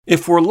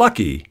If we're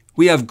lucky,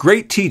 we have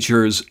great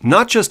teachers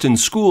not just in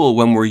school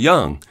when we're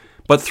young,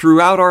 but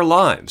throughout our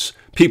lives,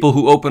 people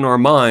who open our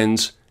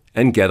minds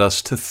and get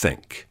us to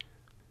think.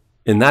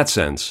 In that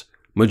sense,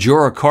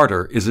 Majora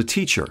Carter is a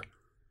teacher,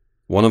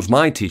 one of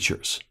my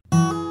teachers.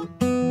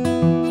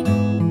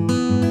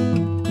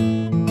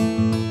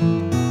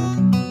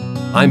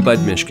 I'm Bud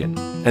Mishkin,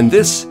 and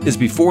this is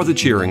Before the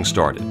Cheering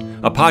Started,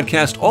 a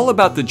podcast all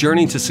about the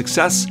journey to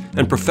success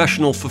and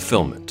professional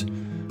fulfillment.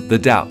 The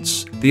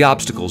doubts, the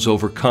obstacles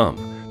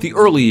overcome, the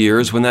early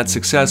years when that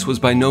success was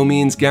by no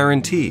means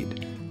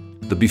guaranteed,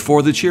 the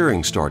Before the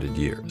Cheering Started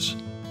years.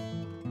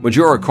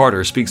 Majora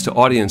Carter speaks to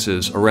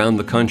audiences around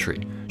the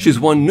country. She's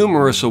won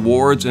numerous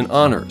awards and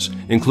honors,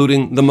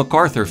 including the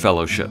MacArthur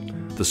Fellowship,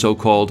 the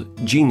so-called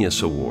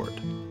Genius Award.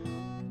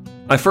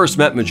 I first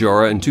met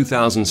Majora in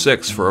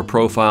 2006 for a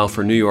profile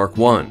for New York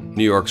One,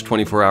 New York's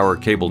 24-hour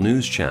cable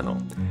news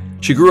channel.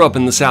 She grew up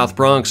in the South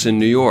Bronx in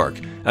New York,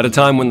 at a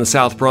time when the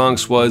South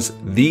Bronx was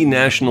the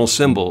national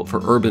symbol for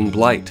urban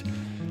blight.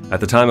 At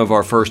the time of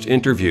our first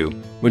interview,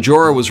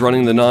 Majora was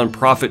running the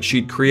nonprofit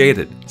she'd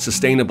created,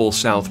 Sustainable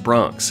South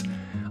Bronx.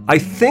 I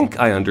think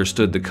I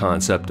understood the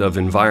concept of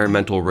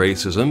environmental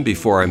racism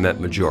before I met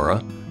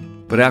Majora,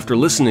 but after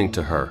listening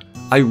to her,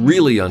 I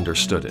really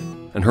understood it,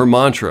 and her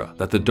mantra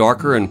that the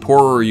darker and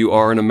poorer you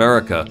are in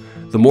America,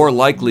 the more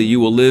likely you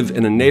will live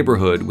in a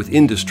neighborhood with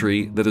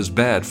industry that is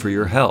bad for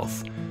your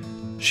health.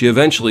 She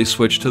eventually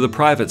switched to the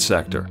private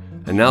sector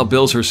and now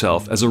bills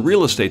herself as a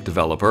real estate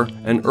developer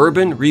and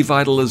urban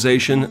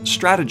revitalization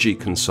strategy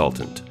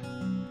consultant.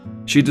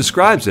 She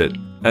describes it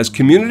as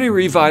community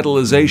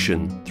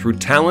revitalization through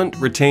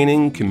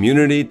talent-retaining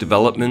community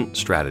development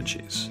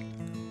strategies.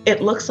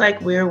 It looks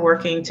like we're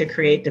working to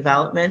create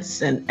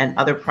developments and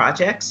other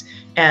projects,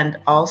 and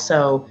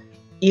also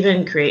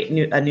even create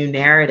a new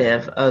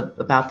narrative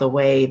about the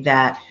way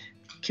that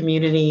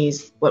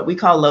communities, what we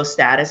call low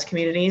status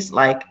communities,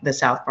 like the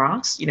South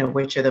Bronx,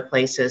 which are the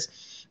places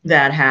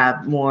that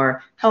have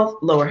lower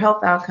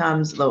health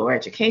outcomes, lower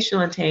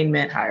educational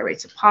attainment, higher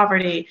rates of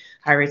poverty,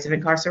 high rates of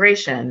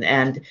incarceration,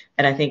 and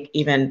I think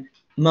even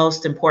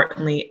most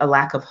importantly, a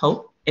lack of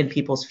hope in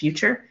people's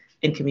future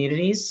in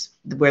communities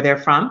where they're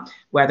from,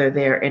 whether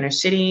they're inner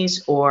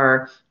cities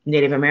or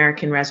Native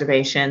American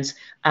reservations,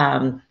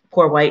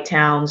 poor white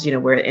towns,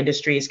 where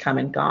industry is come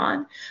and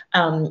gone.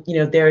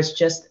 There's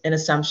just an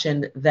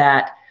assumption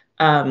that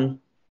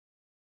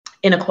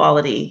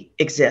inequality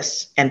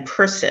exists and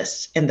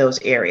persists in those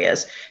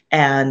areas.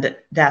 And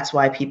that's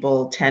why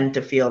people tend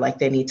to feel like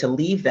they need to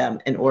leave them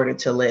in order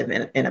to live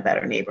in a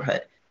better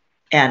neighborhood.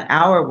 And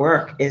our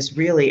work is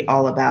really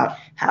all about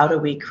how do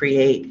we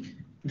create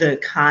the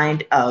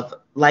kind of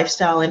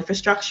lifestyle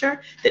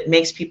infrastructure that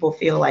makes people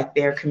feel like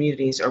their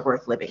communities are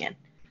worth living in.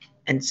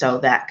 And so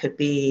that could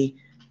be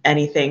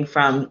anything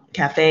from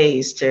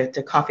cafes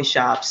to coffee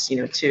shops,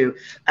 to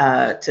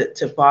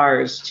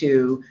bars,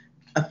 to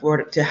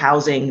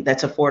housing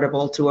that's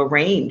affordable to a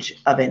range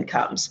of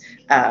incomes,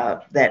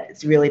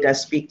 that really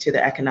does speak to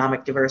the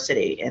economic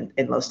diversity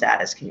in low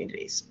status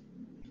communities.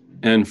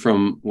 And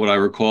from what I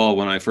recall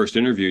when I first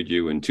interviewed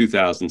you in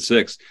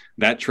 2006,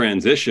 that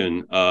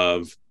transition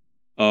of,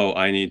 oh,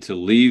 I need to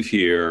leave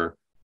here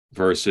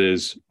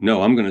versus,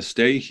 no, I'm going to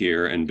stay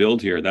here and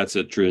build here. That's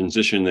a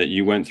transition that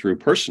you went through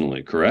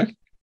personally, correct?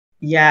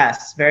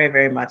 Yes, very,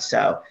 very much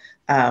so.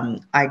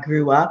 I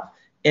grew up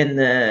in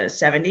the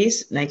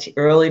 70s,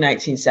 early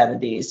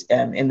 1970s,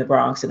 in the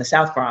Bronx, in the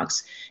South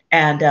Bronx.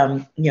 And,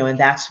 and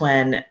that's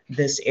when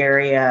this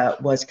area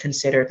was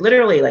considered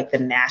literally like the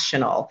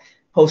national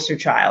poster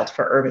child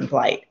for urban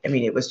blight. I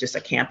mean, it was just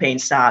a campaign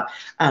stop.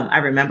 I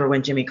remember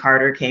when Jimmy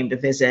Carter came to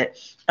visit.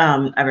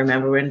 I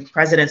remember when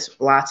presidents,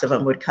 lots of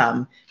them would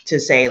come to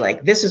say,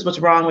 like, this is what's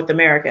wrong with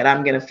America and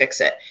I'm going to fix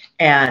it.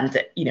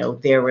 And,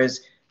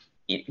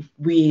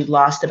 we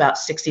lost about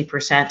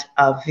 60%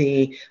 of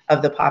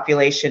the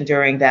population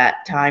during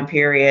that time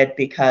period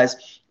because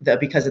of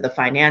the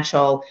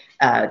financial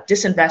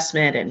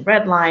disinvestment and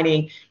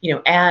redlining,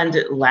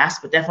 and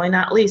last but definitely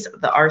not least,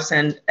 the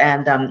arson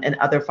and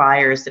other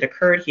fires that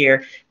occurred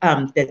here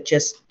that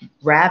just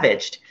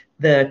ravaged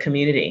the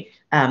community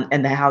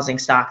and the housing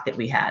stock that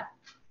we had.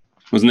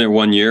 Wasn't there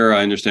one year,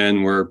 I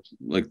understand, where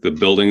like two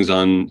buildings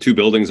on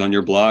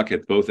your block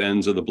at both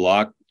ends of the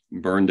block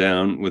burned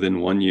down within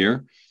 1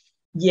 year?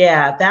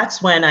 Yeah,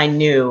 that's when I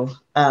knew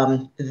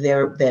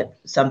that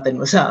something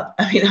was up.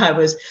 I mean, I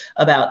was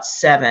about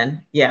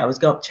 7. Yeah, I was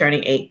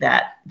turning 8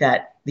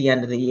 that the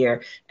end of the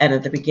year, and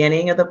at the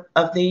beginning of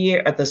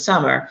the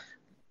summer,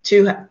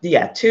 two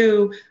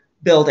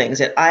buildings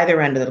at either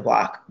end of the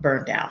block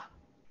burned down,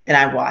 and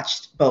I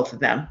watched both of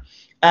them,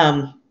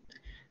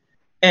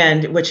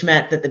 and which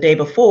meant that the day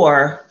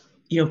before,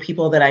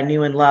 people that I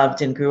knew and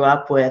loved and grew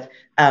up with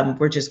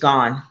were just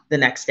gone the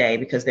next day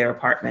because their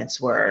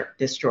apartments were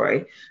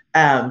destroyed.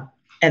 And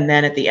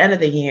then at the end of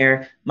the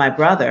year, my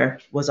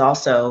brother was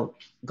also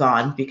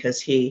gone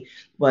because he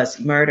was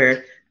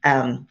murdered.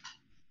 One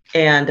of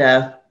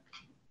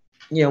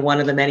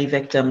the many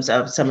victims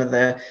of some of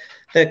the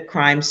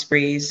crime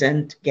sprees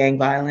and gang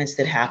violence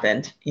that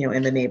happened,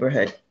 in the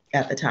neighborhood.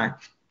 at the time.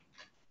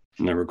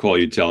 And I recall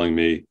you telling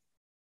me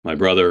my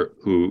brother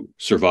who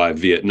survived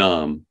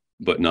Vietnam,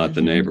 but not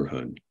the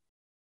neighborhood.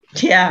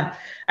 Yeah.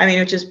 I mean,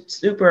 which is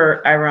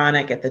super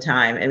ironic at the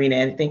time. I mean,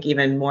 I think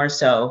even more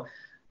so,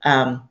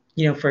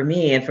 for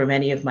me and for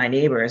many of my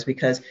neighbors,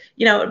 because,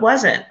 it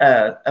wasn't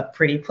a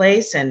pretty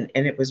place, and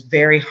it was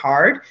very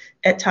hard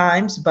at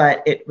times,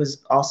 but it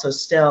was also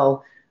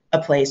still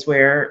a place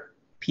where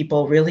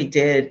people really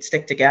did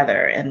stick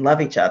together and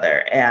love each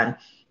other. And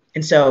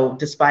so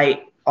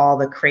despite all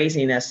the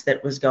craziness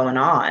that was going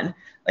on,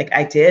 like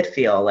I did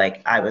feel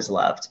like I was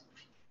loved,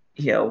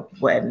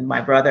 when my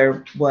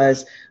brother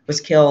was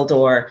killed,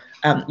 or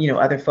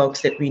other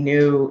folks that we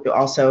knew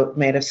also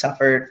may have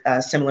suffered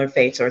similar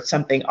fates, or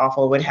something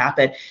awful would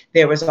happen.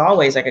 There was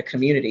always like a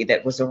community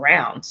that was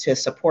around to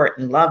support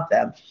and love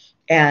them.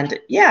 And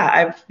yeah,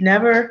 I've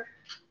never,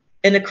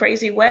 in a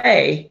crazy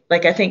way,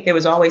 like I think there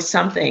was always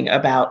something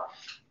about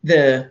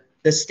the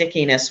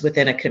stickiness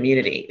within a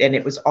community, and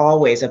it was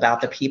always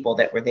about the people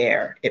that were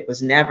there. It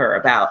was never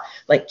about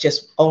like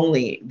just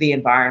only the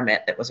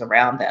environment that was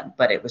around them,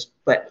 but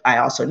I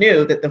also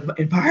knew that the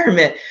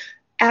environment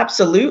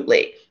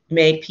absolutely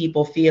made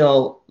people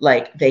feel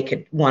like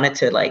they wanted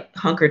to like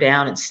hunker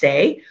down and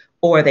stay,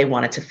 or they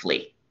wanted to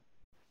flee.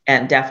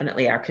 And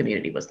definitely our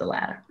community was the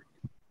latter.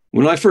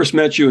 When I first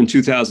met you in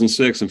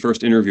 2006 and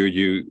first interviewed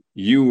you,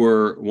 you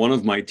were one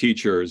of my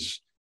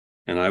teachers,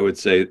 and I would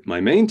say my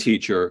main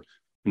teacher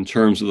in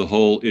terms of the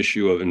whole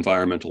issue of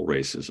environmental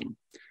racism.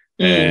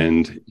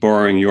 And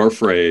borrowing your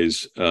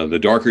phrase, the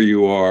darker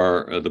you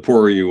are, the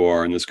poorer you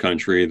are in this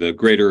country, the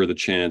greater the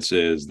chance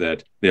is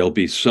that there'll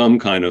be some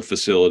kind of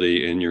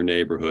facility in your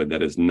neighborhood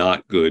that is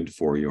not good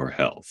for your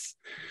health.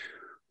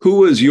 Who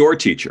was your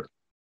teacher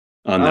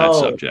on that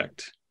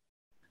subject?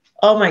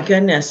 Oh my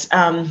goodness.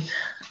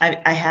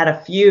 I had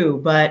a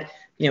few, but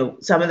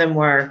some of them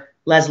were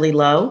Leslie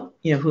Lowe,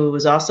 who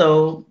was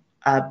also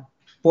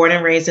born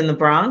and raised in the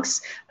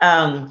Bronx,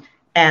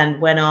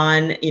 and went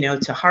on,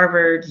 to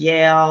Harvard,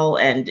 Yale,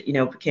 and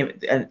became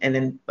and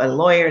then a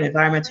lawyer, an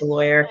environmental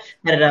lawyer,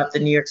 headed up the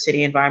New York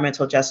City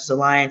Environmental Justice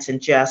Alliance,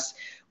 and just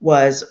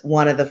was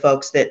one of the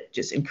folks that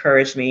just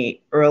encouraged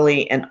me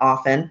early and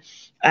often,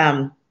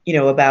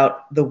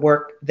 about the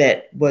work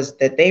that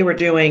they were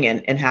doing,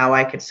 and how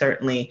I could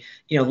certainly,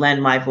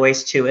 lend my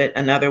voice to it.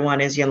 Another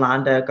one is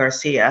Yolanda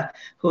Garcia,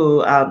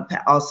 who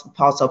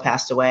also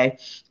passed away.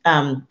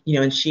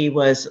 And she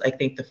was, I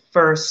think, the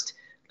first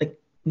like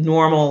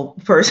normal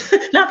person.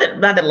 not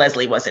that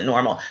Leslie wasn't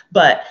normal,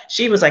 but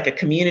she was like a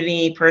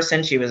community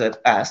person. She was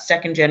a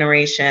second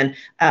generation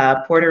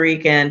Puerto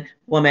Rican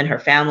woman. Her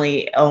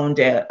family owned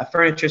a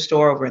furniture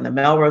store over in the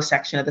Melrose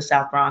section of the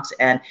South Bronx,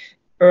 and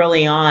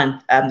early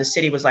on, the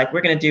city was like, we're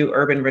going to do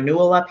urban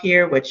renewal up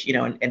here, which,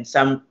 in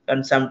some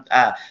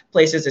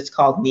places it's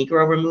called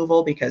Negro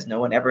removal, because no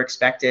one ever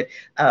expected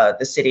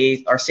the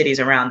city or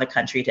cities around the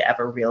country to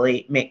ever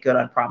really make good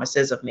on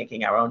promises of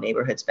making our own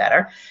neighborhoods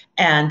better.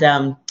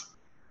 And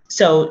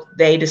so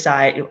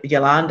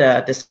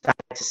Yolanda decided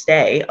to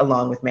stay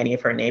along with many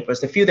of her neighbors,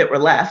 the few that were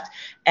left,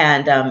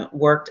 and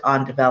worked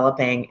on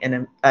developing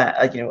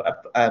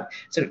a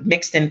sort of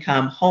mixed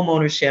income home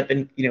ownership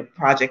and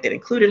project that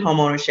included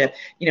home ownership,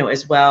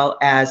 as well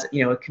as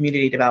a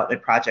community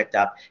development project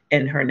up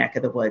in her neck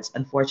of the woods.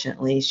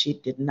 Unfortunately, she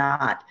did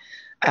not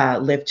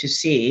live to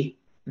see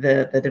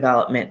the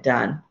development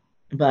done,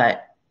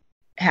 but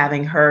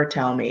having her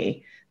tell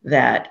me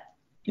that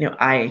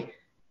I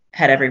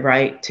had every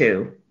right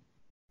to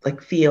like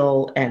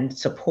feel and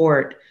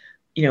support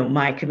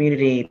my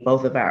community,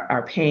 both of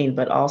our pain,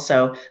 but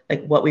also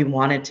like what we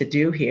wanted to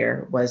do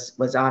here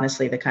was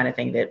honestly the kind of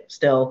thing that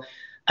still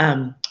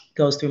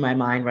goes through my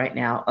mind right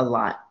now a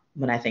lot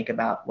when I think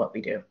about what we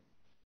do.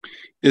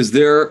 Is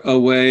there a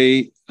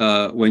way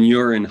when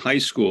you're in high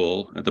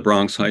school at the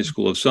Bronx High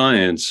School of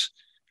Science,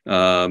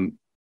 you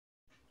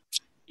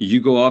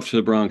go off to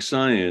the Bronx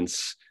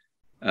Science,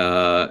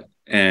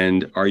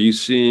 and are you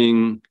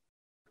seeing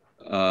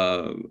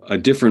a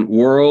different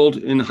world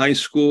in high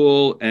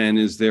school? And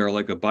is there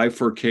like a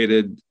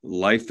bifurcated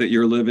life that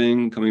you're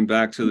living coming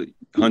back to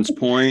Hunts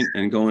Point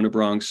and going to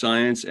Bronx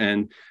Science?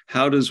 And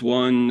how does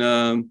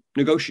one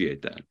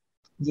negotiate that?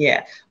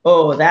 Yeah.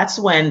 Oh, that's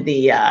when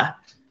the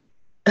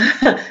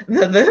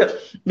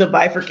the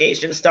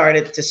bifurcation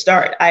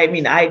started. I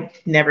mean, I'd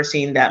never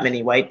seen that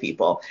many white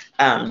people,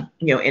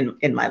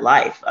 in my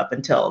life up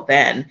until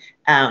then.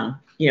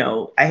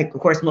 Of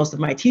course, most of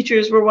my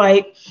teachers were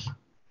white.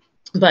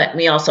 But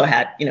we also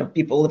had,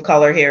 people of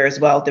color here as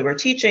well that were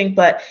teaching.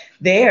 But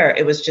there,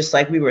 it was just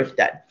like we were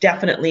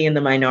definitely in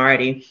the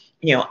minority.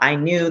 I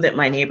knew that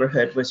my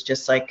neighborhood was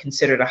just like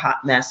considered a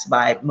hot mess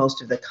by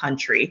most of the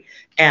country.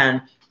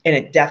 And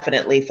it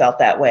definitely felt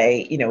that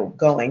way,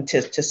 going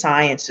to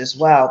science as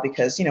well,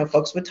 because,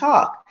 folks would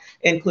talk,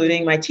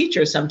 including my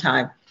teachers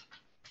sometimes.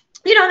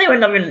 They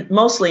were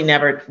mostly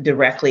never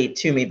directly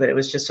to me, but it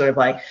was just sort of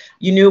like,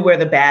 you knew where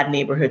the bad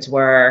neighborhoods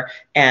were.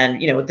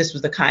 And, this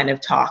was the kind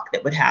of talk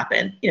that would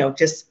happen,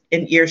 just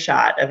in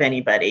earshot of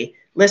anybody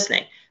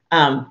listening.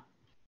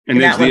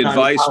 And And there's that the went on to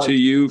advice to college.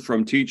 you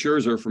from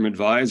teachers or from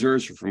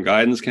advisors or from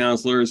guidance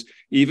counselors,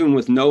 even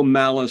with no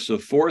malice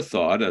of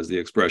forethought, as the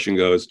expression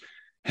goes.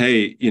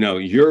 Hey,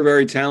 you're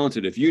very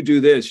talented. If you do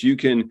this, you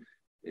can,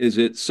 is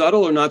it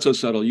subtle or not so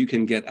subtle? You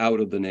can get out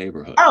of the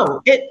neighborhood.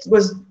 Oh, it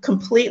was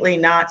completely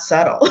not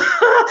subtle.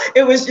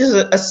 It was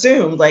just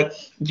assumed, like,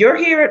 you're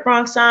here at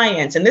Bronx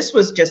Science. And this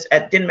was just,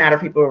 it didn't matter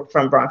if people were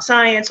from Bronx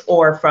Science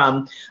or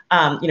from,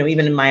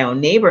 even in my own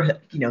neighborhood.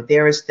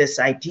 There is this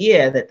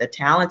idea that the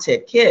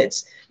talented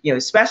kids,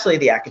 especially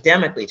the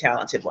academically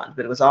talented ones,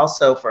 but it was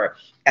also for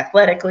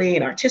athletically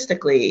and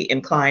artistically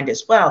inclined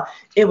as well.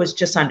 It was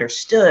just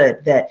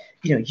understood that,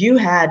 you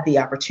had the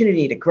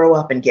opportunity to grow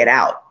up and get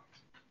out.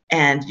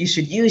 And you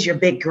should use your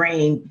big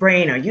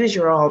brain or use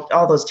your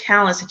all those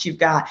talents that you've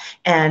got,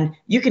 and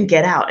you can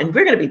get out. And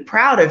we're going to be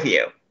proud of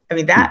you. I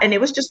mean, that, and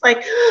it was just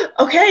like,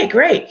 okay,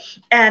 great.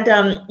 And,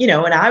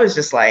 and I was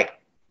just like,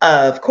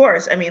 of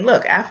course. I mean,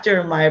 look,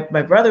 after my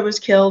brother was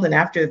killed and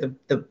after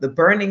the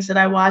burnings that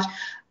I watched,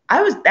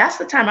 that's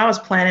the time I was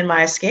planning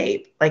my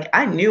escape. Like,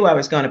 I knew I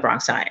was going to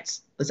Bronx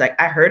Science. It was like,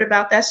 I heard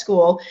about that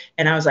school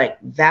and I was like,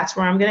 that's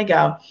where I'm going to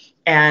go.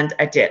 And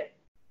I did.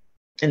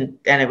 And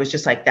it was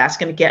just like, that's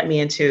going to get me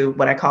into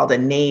what I call the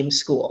name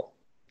school.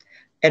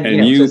 And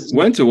you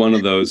went to one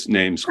of those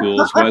name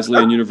schools,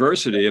 Wesleyan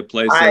University, a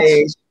place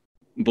that's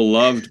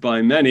beloved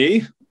by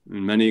many,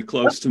 and many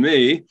close to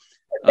me.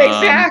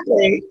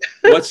 Exactly.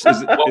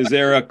 Is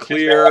there a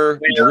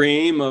clear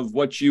dream of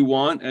what you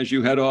want as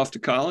you head off to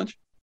college?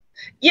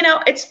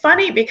 It's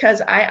funny because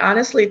I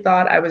honestly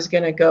thought I was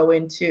going to go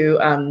into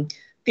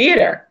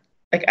theater.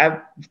 Like,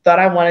 I thought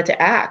I wanted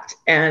to act.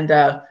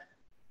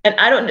 And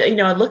I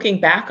don't, looking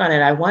back on it,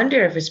 I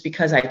wonder if it's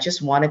because I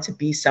just wanted to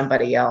be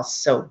somebody else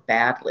so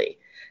badly.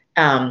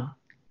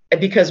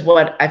 Because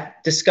what I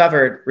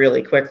discovered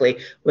really quickly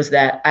was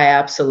that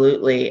I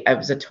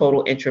was a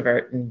total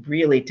introvert and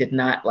really did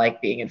not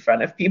like being in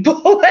front of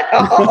people at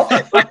all.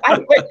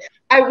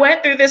 I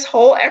went through this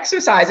whole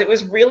exercise. It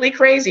was really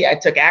crazy. I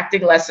took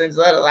acting lessons,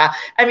 blah, blah, blah.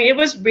 I mean, it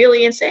was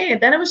really insane.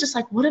 And then it was just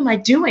like, what am I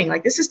doing?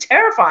 Like, this is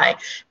terrifying.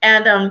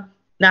 And,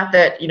 not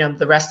that,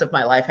 the rest of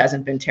my life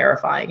hasn't been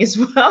terrifying as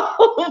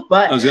well.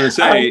 But I was going to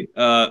say,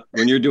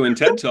 when you're doing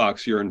TED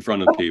Talks, you're in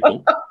front of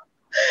people.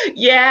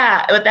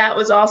 Yeah, but that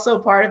was also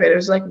part of it. It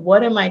was like,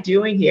 what am I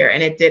doing here?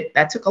 And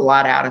that took a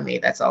lot out of me.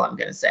 That's all I'm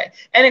going to say.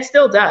 And it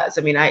still does.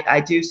 I mean, I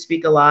do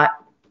speak a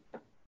lot.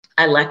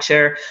 I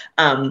lecture,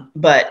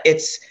 but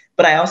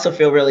I also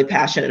feel really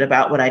passionate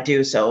about what I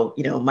do. So,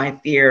 my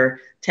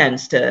fear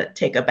tends to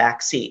take a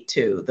back seat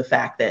to the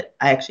fact that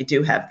I actually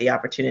do have the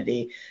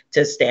opportunity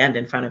to stand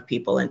in front of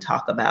people and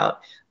talk about,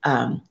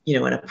 an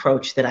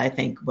approach that I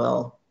think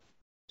will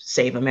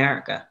save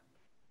America.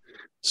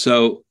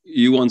 So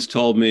you once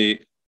told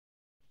me,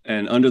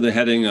 and under the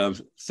heading of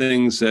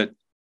things that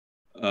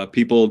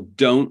people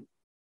don't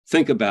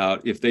think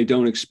about if they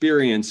don't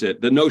experience it,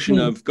 the notion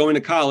of going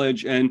to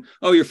college and,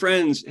 oh, your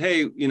friends,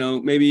 hey,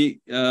 maybe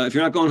if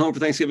you're not going home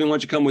for Thanksgiving, why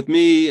don't you come with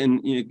me?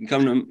 And you can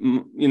come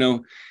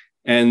to,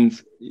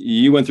 and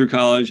you went through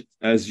college,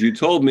 as you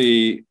told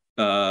me,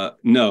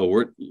 no,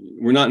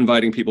 we're not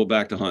inviting people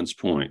back to Hunts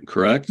Point,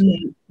 correct?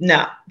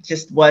 No,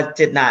 just what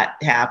did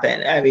not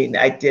happen. I mean,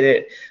 I did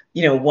it,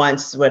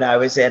 once when I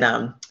was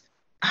in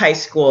high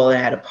school and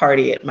I had a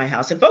party at my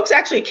house and folks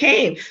actually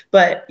came,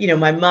 but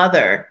my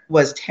mother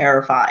was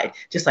terrified,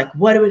 just like,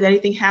 what if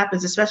anything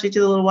happens, especially to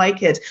the little white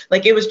kids?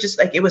 Like, it was just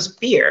like, it was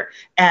fear.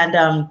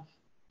 And,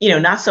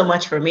 not so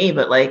much for me,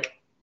 but like,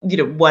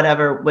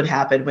 whatever would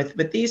happen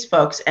with these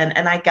folks. And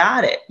I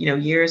got it,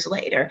 years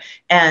later.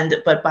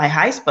 But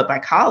by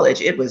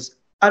college, it was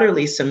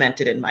utterly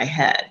cemented in my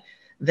head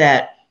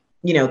that,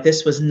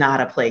 this was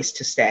not a place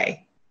to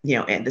stay.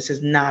 And this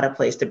is not a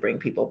place to bring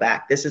people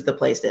back. This is the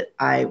place that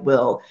I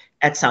will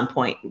at some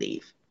point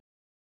leave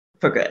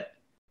for good.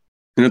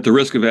 And at the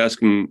risk of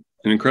asking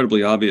an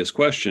incredibly obvious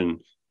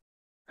question,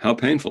 how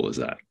painful is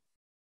that?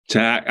 To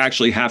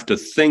actually have to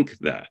think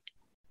that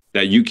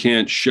you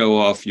can't show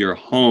off your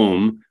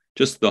home,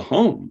 just the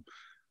home,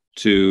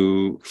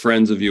 to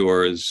friends of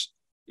yours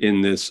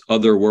in this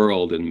other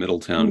world in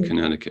Middletown,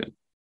 Connecticut.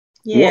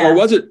 Yeah. Or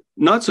was it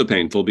not so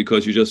painful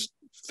because you just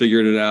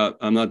figured it out,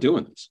 I'm not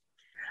doing this?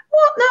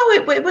 Well,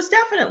 no, it was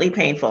definitely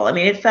painful. I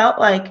mean, it felt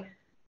like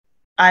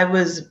it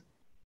was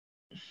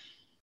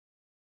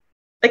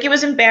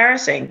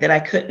embarrassing that I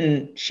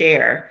couldn't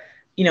share,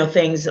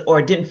 things,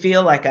 or didn't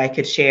feel like I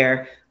could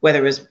share, whether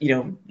it was,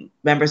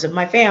 members of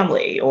my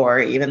family or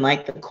even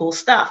like the cool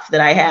stuff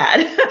that I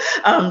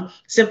had,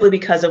 simply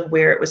because of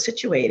where it was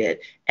situated.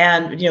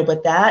 And,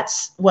 but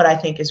that's what I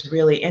think is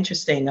really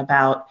interesting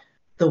about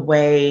the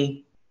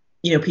way,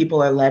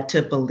 people are led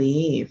to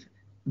believe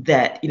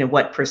that,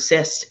 what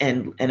persists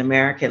in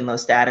American low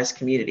status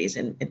communities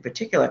in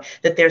particular,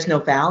 that there's no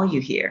value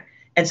here.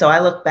 And so I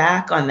look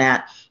back on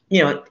that,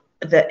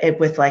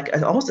 with like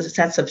almost a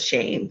sense of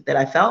shame that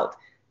I felt,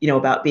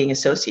 about being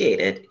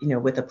associated,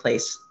 with a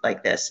place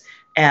like this.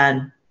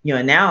 And,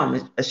 and now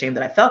I'm ashamed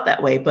that I felt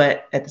that way.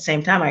 But at the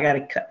same time, I got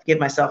to give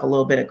myself a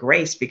little bit of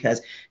grace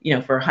because,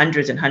 for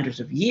hundreds and hundreds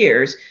of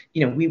years,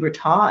 we were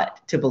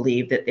taught to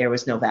believe that there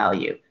was no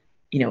value,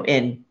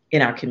 in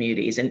our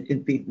communities,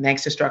 and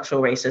thanks to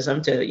structural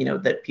racism, to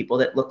the people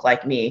that look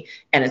like me,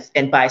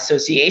 and by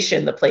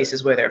association, the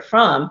places where they're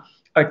from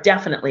are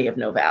definitely of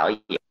no value.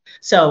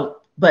 So,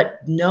 but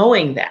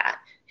knowing that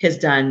has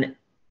done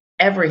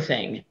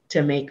everything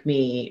to make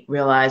me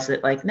realize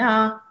that, like,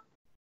 nah,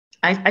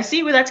 I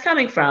see where that's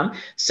coming from.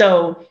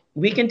 So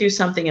we can do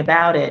something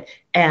about it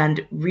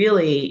and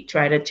really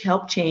try to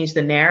help change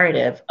the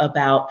narrative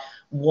about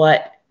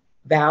what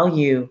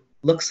value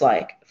looks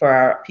like for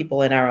our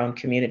people in our own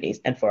communities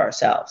and for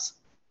ourselves.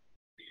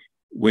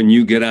 When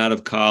you get out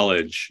of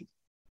college,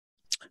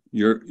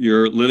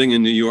 you're living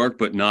in New York,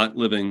 but not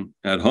living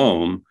at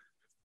home.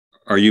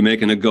 Are you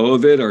making a go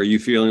of it? Or are you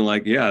feeling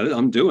like, yeah,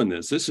 I'm doing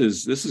this. This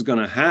is going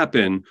to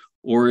happen?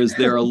 Or is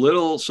there a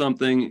little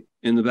something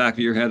in the back of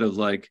your head of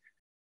like,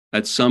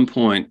 at some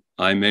point,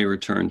 I may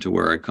return to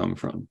where I come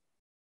from?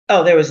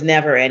 Oh, there was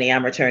never any,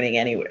 I'm returning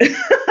anywhere.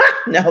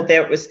 No,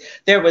 there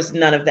was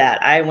none of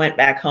that. I went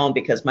back home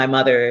because my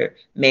mother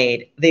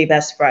made the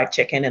best fried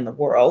chicken in the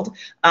world.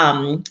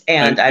 And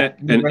I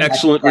an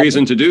excellent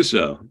reason to do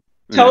so.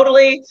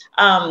 Totally.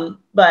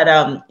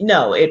 But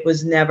no, it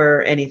was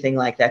never anything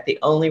like that. The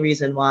only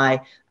reason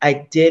why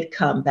I did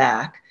come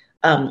back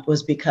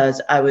was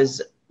because I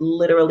was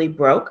literally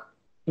broke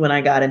when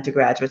I got into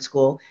graduate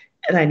school,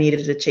 and I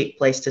needed a cheap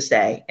place to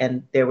stay.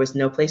 And there was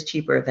no place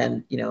cheaper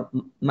than,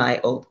 my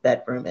old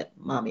bedroom at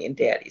mommy and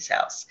daddy's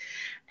house.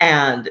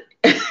 And,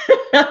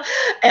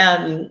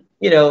 and,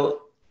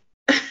 it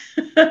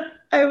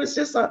was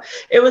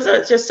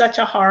just such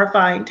a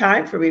horrifying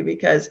time for me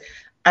because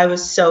I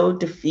was so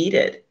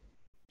defeated,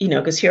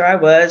 because here I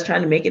was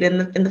trying to make it in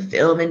the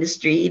film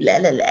industry,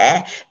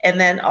 and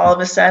then all of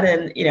a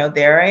sudden,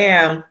 there I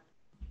am,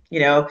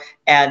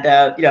 and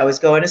I was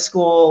going to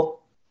school.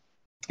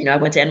 I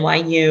went to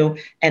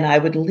NYU, and I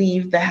would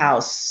leave the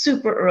house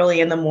super early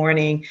in the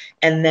morning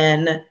and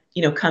then,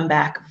 come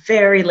back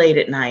very late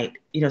at night,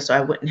 so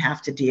I wouldn't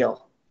have to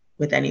deal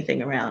with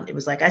anything around. It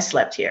was like I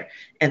slept here,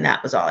 and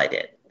that was all I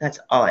did. That's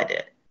all I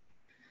did.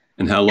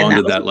 And how long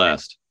did that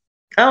last?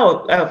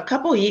 Oh,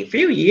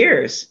 few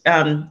years,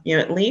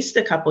 at least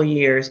a couple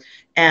years.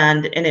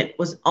 And it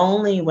was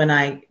only when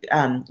I,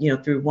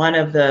 through one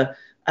of the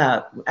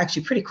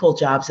actually pretty cool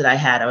jobs that I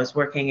had. I was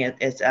working as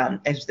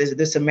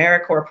this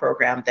AmeriCorps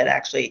program that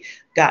actually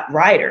got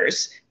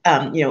writers,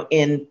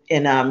 in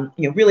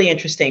really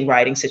interesting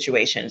writing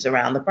situations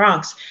around the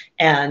Bronx.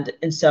 And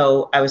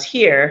so I was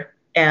here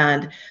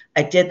and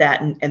I did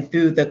that, and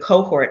through the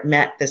cohort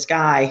met this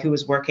guy who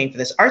was working for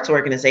this arts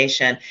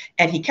organization,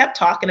 and he kept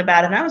talking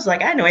about it. And I was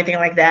like, I didn't know anything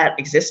like that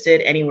existed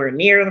anywhere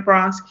near the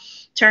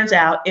Bronx. Turns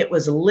out it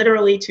was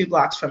literally 2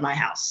 blocks from my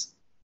house.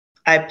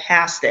 I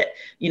passed it,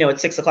 at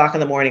 6 o'clock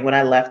in the morning when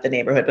I left the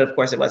neighborhood, but of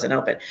course it wasn't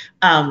open.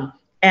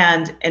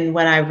 And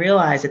when I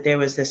realized that there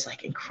was this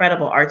like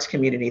incredible arts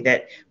community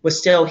that was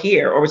still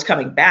here or was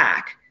coming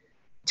back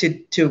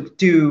to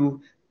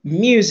do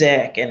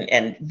music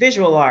and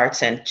visual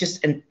arts and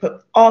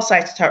put all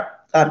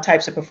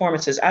types of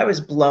performances, I was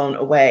blown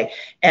away.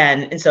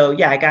 And so,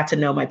 yeah, I got to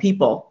know my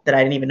people that I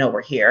didn't even know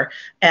were here.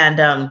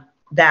 And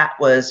that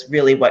was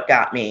really what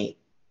got me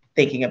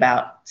thinking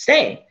about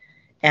staying.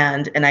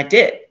 And I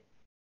did.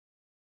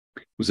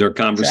 Was there a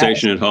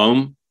conversation at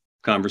home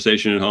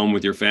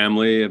with your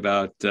family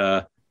about,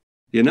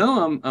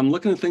 I'm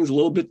looking at things a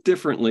little bit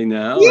differently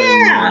now?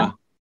 Yeah.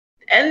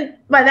 And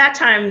by that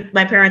time,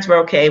 my parents were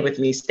okay with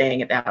me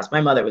staying at the house. My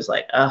mother was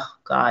like, oh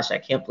gosh, I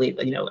can't believe,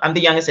 I'm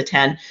the youngest of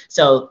 10.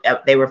 So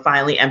they were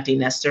finally empty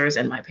nesters.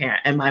 And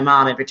my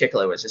mom in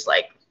particular was just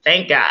like,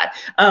 thank God.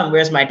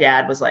 Whereas my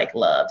dad was like,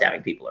 loved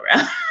having people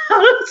around.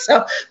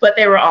 But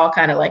they were all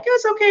kind of like,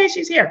 it's okay,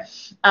 she's here.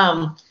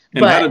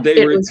 And how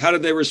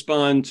did they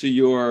respond to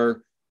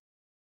your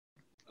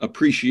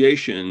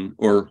appreciation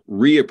or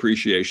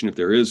reappreciation, if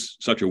there is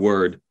such a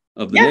word,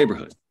 of the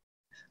neighborhood?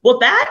 Well,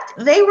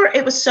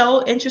 it was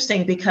so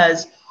interesting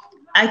because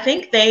I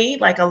think they,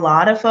 like a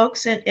lot of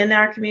folks in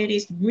our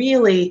communities,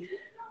 really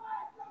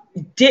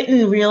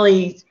didn't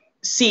really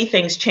see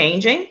things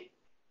changing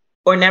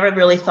or never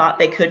really thought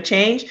they could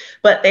change.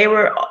 But they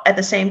were at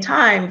the same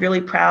time really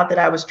proud that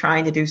I was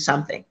trying to do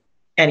something,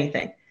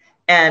 anything.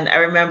 And I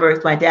remember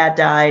my dad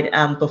died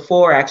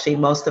before actually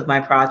most of my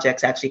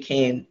projects actually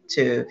came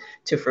to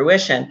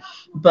fruition.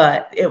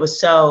 But it was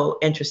so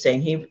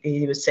interesting.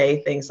 He would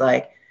say things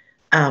like,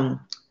 and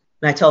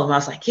I told him, I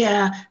was like,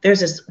 yeah,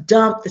 there's this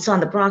dump that's on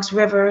the Bronx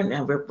River,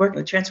 and we're working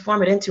to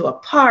transform it into a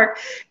park.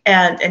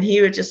 And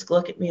he would just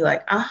look at me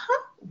like,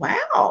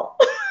 wow.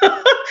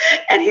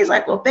 And he's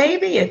like, well,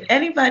 baby, if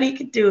anybody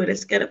could do it,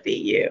 it's going to be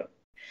you.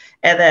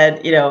 And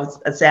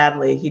then,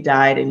 sadly, he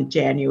died in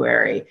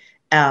January.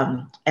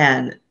 And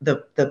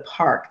the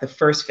park, the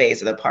first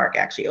phase of the park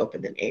actually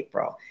opened in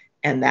April.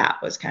 And that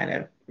was kind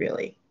of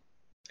really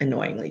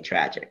annoyingly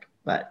tragic,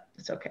 but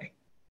it's okay.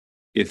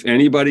 If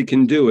anybody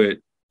can do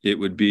it, it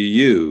would be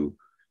you.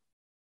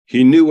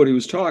 He knew what he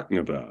was talking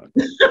about.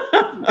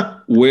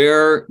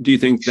 Where do you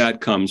think that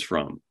comes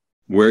from?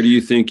 Where do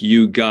you think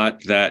you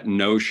got that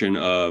notion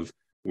of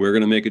we're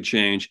going to make a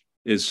change?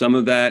 Is some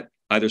of that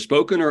either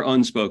spoken or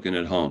unspoken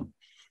at home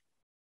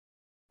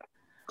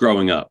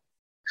growing up?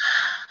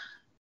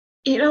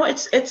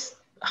 It's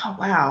oh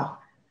wow.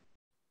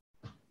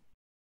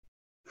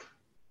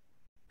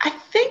 I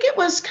think it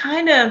was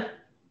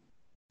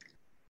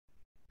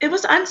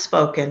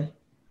unspoken,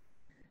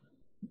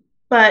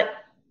 but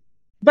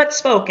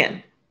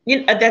spoken.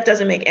 That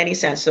doesn't make any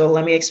sense. So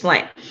let me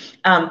explain.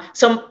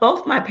 So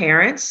both my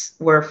parents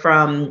were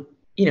from,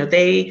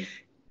 they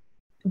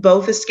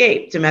both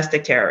escaped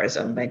domestic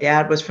terrorism. My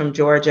dad was from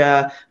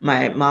Georgia.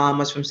 My mom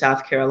was from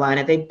South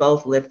Carolina. They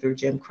both lived through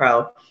Jim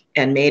Crow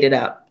and made it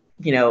up,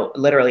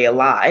 literally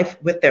alive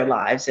with their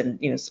lives. And,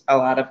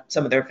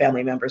 some of their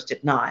family members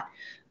did not.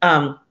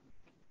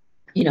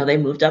 They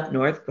moved up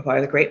north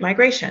before the Great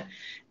Migration.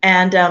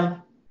 And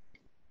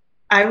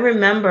I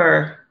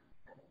remember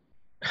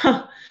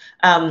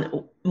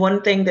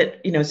one thing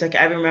that, it's like,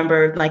 I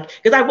remember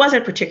because I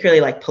wasn't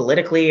particularly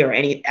politically or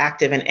any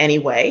active in any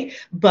way,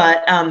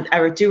 but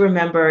I do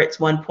remember at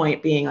one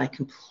point being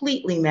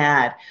completely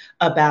mad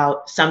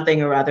about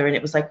something or other. And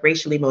it was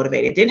racially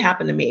motivated. It didn't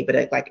happen to me, but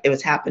it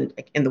was happened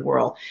in the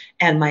world.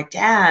 And my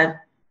dad,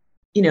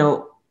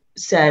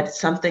 said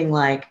something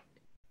like,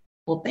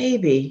 well,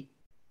 baby,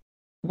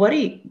 what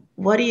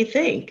do you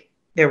think?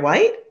 They're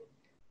white?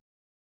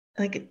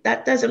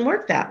 That doesn't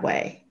work that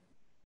way.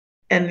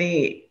 And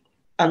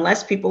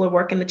unless people are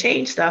working to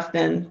change stuff,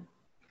 then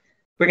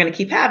we're going to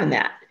keep having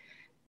that.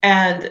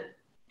 And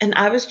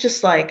I was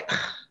just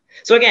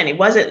so again, it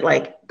wasn't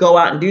go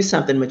out and do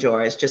something,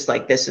 Majora. It's just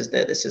this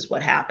is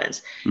what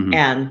happens. Mm-hmm.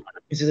 And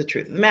this is the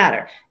truth of the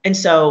matter. And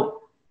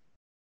so,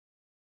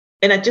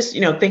 and I just,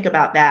 think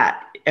about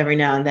that every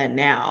now and then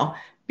now,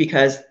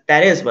 because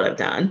that is what I've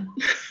done.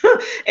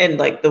 And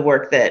the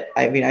work that,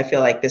 I feel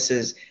like this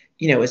is,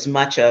 as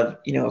much of,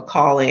 a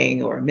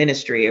calling or a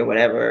ministry or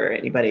whatever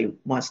anybody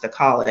wants to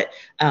call it.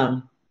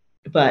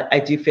 But I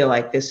do feel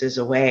like this is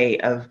a way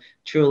of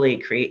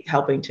truly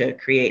helping to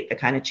create the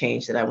kind of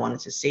change that I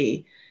wanted to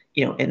see,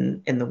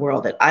 in the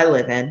world that I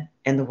live in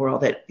and the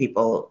world that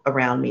people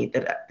around me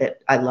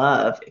that I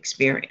love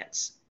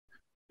experience.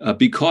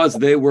 Because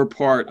they were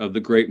part of the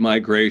Great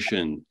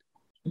Migration,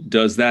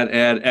 does that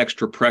add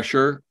extra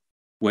pressure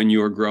when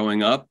you're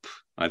growing up,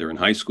 either in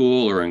high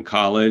school or in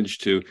college,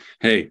 to,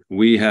 hey,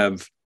 we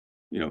have,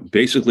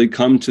 basically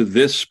come to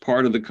this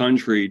part of the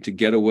country to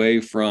get away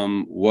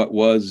from what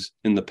was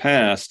in the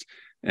past,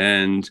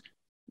 and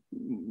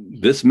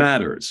this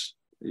matters.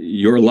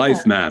 Your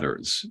life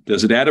matters.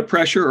 Does it add a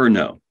pressure or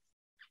no?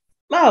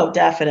 Oh,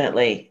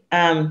 definitely.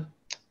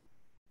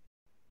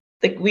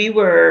 We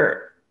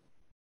were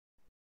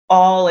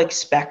all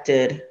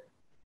expected,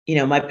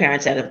 my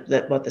parents had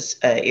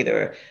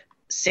either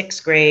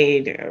sixth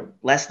grade or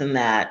less than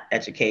that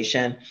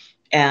education.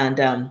 And,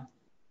 and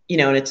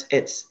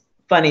it's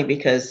funny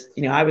because,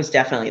 I was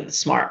definitely the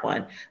smart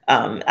one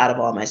out of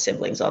all my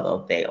siblings,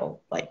 although they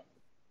all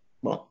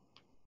won't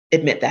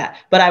admit that,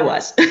 but I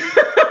was,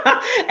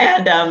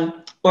 and,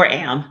 or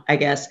am, I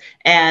guess.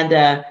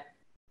 And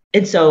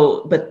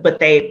so,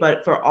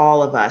 but for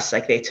all of us,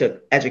 they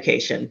took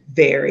education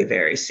very,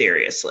 very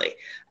seriously.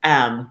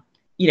 And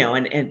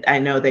I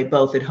know they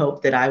both had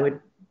hoped that I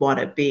would want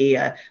to be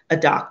a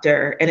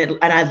doctor, and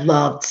I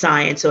loved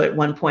science. So at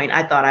one point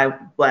I thought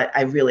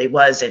I really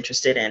was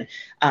interested in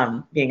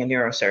being a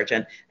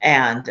neurosurgeon,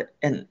 and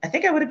I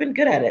think I would have been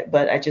good at it,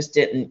 but I just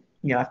didn't.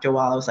 After a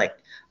while I was like,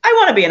 I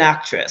want to be an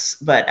actress,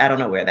 but I don't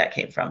know where that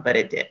came from, but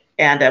it did.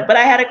 And but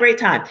I had a great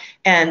time,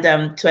 and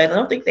so I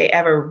don't think they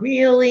ever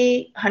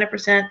really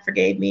 100%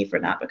 forgave me for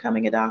not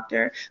becoming a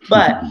doctor,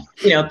 but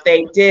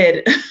they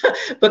did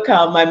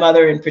become. My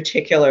mother in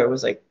particular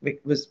was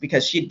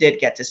because she did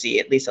get to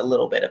see at least a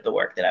little bit of the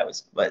work that I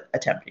was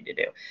attempting to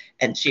do,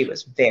 and she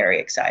was very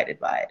excited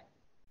by it.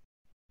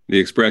 The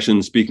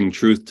expression "speaking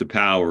truth to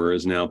power"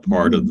 is now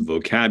part of the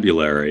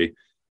vocabulary.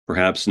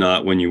 Perhaps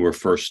not when you were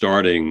first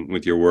starting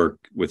with your work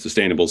with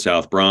Sustainable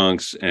South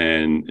Bronx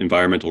and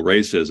environmental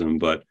racism,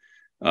 but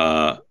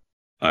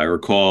I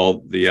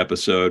recall the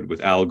episode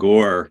with Al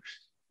Gore,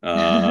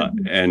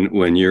 and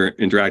when you're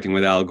interacting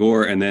with Al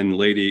Gore, and then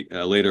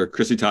later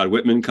Chrissy Todd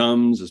Whitman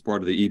comes as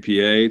part of the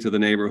EPA to the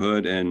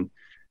neighborhood, and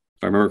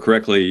if I remember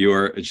correctly,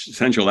 your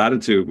essential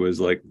attitude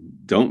was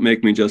don't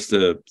make me just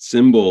a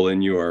symbol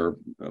in your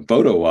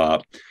photo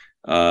op.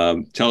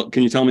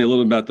 Can you tell me a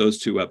little bit about those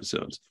two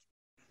episodes?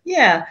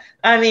 Yeah,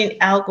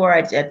 Al Gore,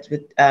 I'd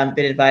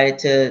been invited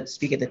to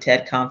speak at the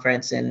TED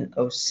conference in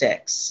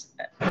 06,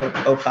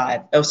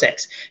 05,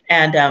 06.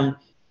 And,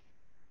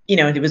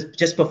 it was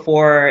just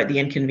before The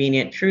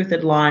Inconvenient Truth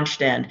had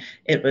launched, and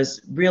it was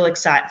real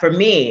exciting for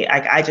me.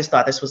 I just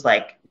thought this was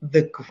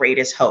the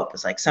greatest hope.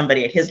 It's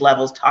somebody at his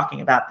levels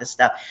talking about this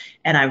stuff.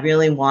 And I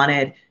really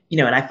wanted,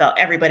 and I felt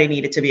everybody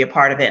needed to be a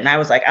part of it. And I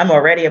was like, I'm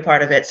already a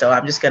part of it. So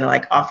I'm just going to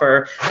like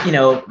offer,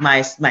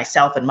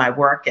 myself and my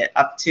work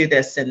up to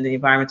this in the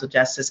environmental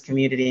justice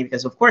community,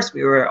 because of course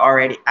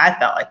I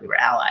felt like we were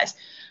allies.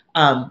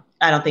 I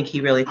don't think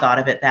he really thought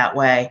of it that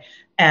way.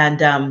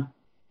 And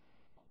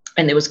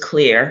it was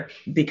clear,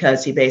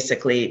 because he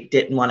basically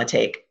didn't want to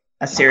take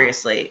us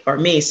seriously, or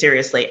me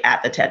seriously,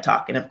 at the TED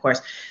Talk. And of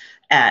course,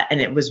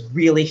 and it was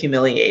really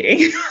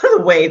humiliating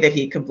the way that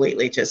he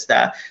completely just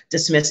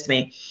dismissed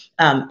me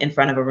in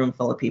front of a room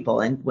full of people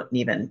and wouldn't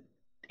even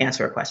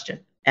answer a question.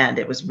 And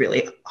it was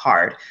really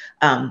hard.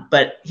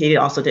 But he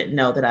also didn't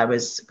know that I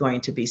was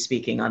going to be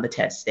speaking on the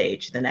TED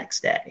stage the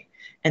next day.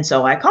 And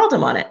so I called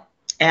him on it,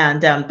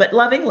 and but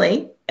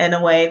lovingly, in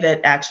a way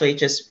that actually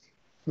just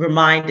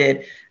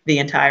reminded the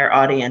entire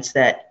audience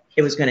that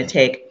it was going to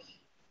take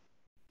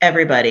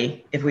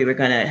everybody if we were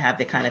going to have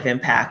the kind of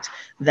impact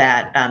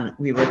that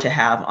we were to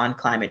have on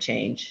climate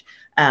change,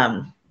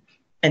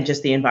 and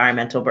just the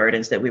environmental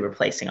burdens that we were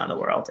placing on the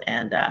world.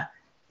 And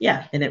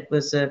and it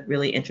was a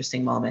really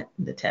interesting moment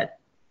in the TED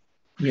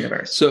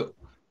universe.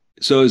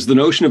 So is the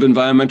notion of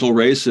environmental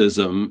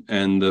racism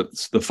and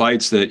the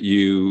fights that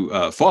you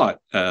fought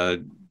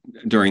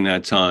during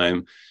that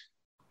time,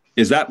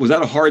 was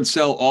that a hard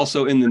sell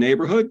also in the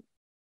neighborhood,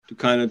 to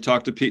kind of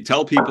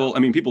tell people? I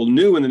mean, people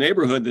knew in the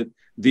neighborhood that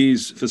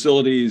these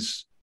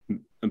facilities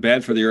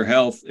bad for your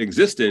health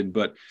existed,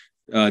 but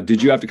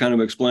did you have to kind of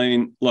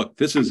explain, look,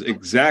 this is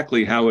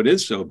exactly how it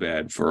is so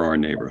bad for our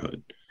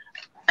neighborhood?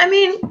 I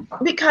mean,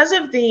 because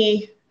of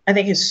the, I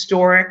think,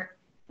 historic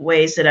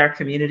ways that our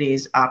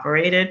communities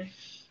operated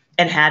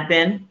and had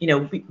been,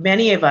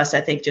 many of us,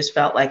 I think, just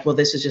felt like, well,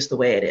 this is just the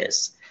way it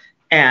is.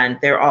 And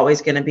they're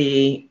always going to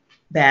be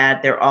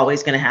bad. They're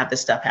always going to have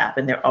this stuff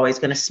happen. They're always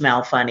going to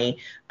smell funny.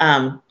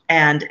 And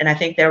I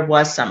think there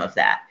was some of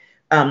that.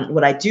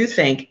 What I do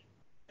think,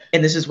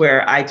 and this is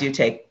where I do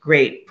take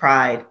great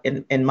pride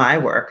in my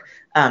work,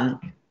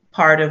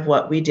 part of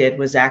what we did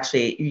was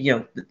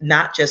actually,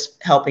 not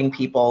just helping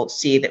people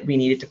see that we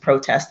needed to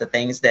protest the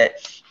things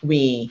that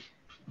we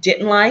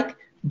didn't like,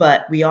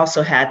 but we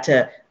also had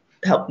to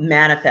help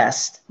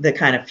manifest the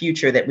kind of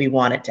future that we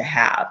wanted to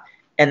have.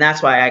 And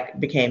that's why I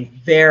became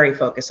very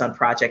focused on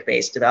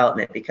project-based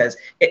development, because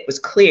it was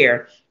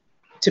clear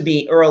to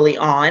me early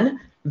on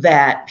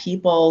that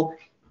people,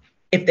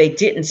 if they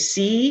didn't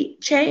see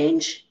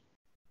change,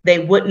 they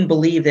wouldn't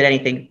believe that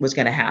anything was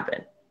going to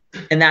happen.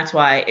 And that's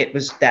why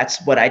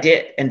that's what I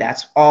did. And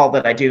that's all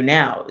that I do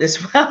now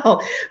as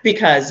well,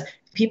 because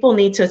people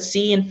need to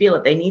see and feel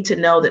it. They need to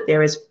know that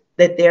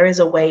there is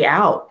a way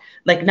out,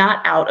 like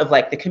not out of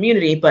like the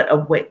community, but a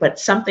way, but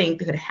something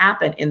could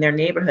happen in their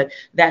neighborhood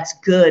that's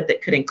good,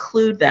 that could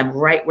include them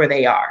right where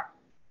they are.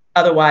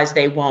 Otherwise,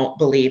 they won't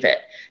believe it.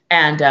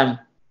 And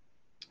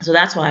so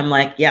that's why I'm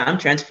like, yeah, I'm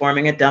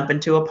transforming a dump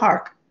into a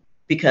park.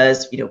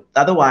 Because,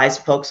 otherwise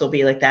folks will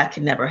be like, that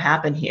can never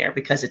happen here,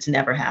 because it's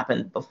never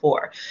happened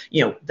before.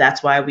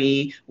 That's why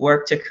we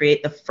work to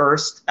create the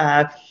first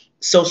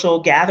social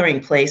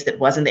gathering place that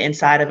wasn't the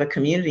inside of a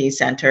community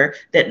center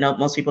that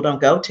most people don't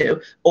go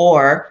to,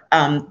 or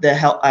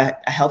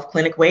a health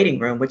clinic waiting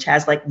room, which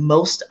has like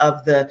most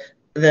of the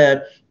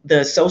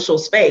social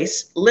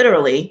space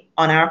literally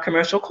on our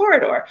commercial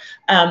corridor.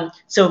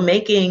 So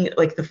making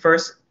like the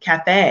first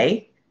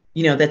cafe,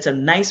 that's a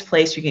nice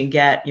place you can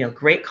get,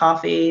 great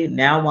coffee,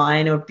 now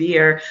wine or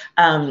beer,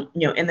 in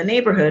the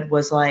neighborhood,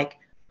 was like,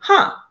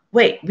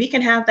 wait, we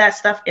can have that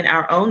stuff in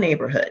our own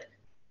neighborhood.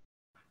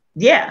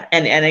 Yeah.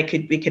 And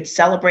we could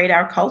celebrate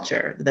our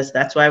culture.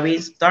 That's why we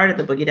started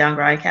the Boogie Down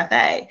Grind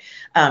Cafe,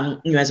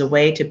 as a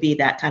way to be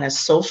that kind of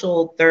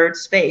social third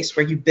space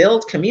where you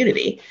build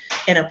community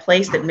in a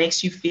place that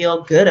makes you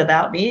feel good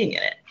about being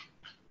in it.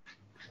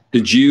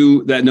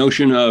 That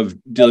notion of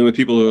dealing with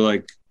people who are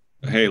like,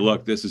 hey,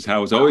 look, this is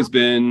how it's always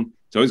been.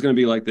 It's always going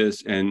to be like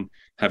this. And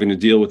having to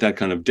deal with that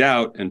kind of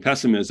doubt and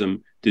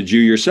pessimism, did you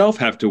yourself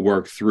have to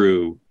work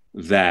through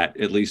that,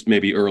 at least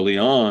maybe early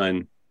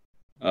on,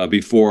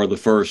 before the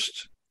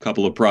first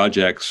couple of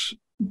projects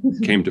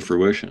came to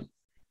fruition?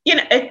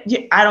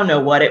 I don't know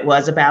what it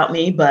was about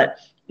me, but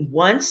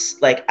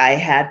once like I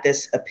had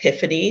this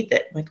epiphany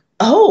that like,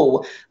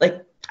 oh,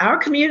 like our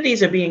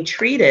communities are being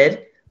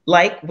treated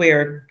like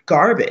we're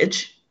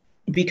garbage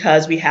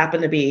because we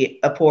happen to be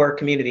a poor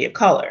community of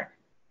color.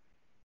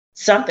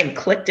 Something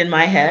clicked in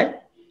my head.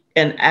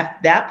 And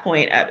at that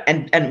point,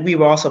 and we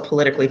were also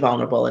politically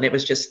vulnerable. And it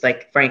was just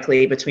like,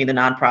 frankly, between the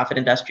nonprofit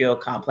industrial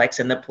complex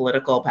and the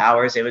political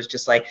powers, it was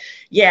just like,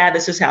 yeah,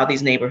 this is how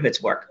these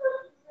neighborhoods work.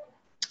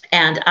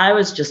 And I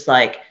was just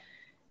like,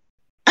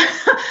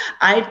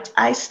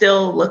 I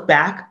still look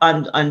back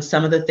on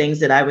some of the things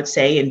that I would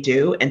say and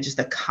do, and just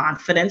the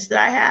confidence that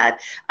I had.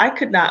 I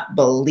could not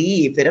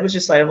believe that it was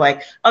just sort of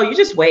like, oh, you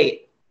just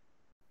wait.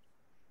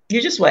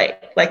 You just wait.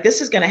 Like,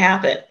 this is going to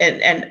happen.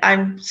 And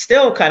I'm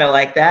still kind of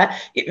like that,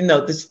 even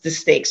though the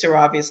stakes are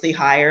obviously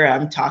higher.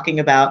 I'm talking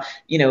about,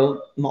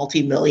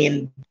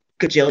 multi-million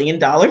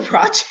gajillion-dollar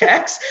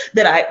projects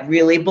that I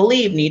really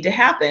believe need to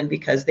happen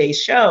because they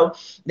show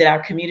that our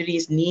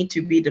communities need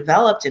to be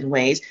developed in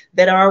ways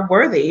that are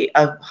worthy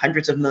of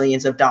hundreds of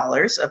millions of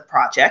dollars of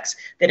projects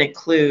that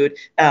include,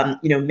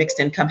 mixed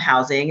income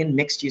housing and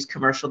mixed use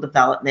commercial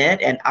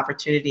development and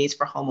opportunities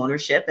for home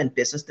ownership and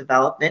business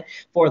development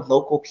for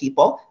local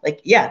people. Like,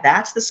 yeah,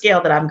 that's the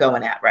scale that I'm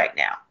going at right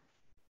now.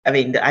 I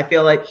mean, I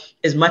feel like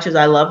as much as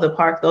I love the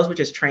park, those were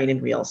just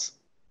training wheels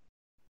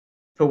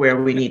for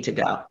where we need to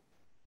go.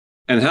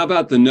 And how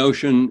about the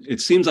notion, it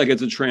seems like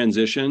it's a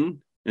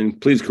transition, and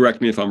please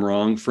correct me if I'm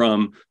wrong,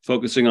 from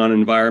focusing on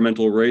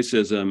environmental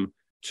racism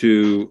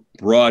to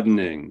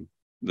broadening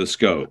the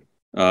scope.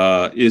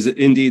 Is it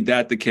indeed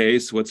that the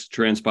case? What's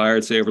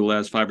transpired, say, over the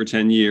last 5 or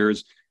 10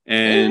 years?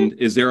 And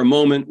is there a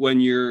moment when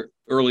you're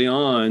early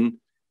on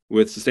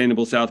with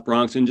Sustainable South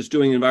Bronx and just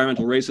doing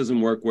environmental racism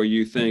work where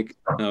you think,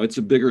 no, it's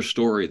a bigger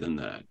story than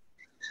that?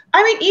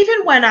 I mean,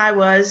 even when I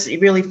was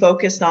really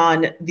focused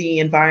on the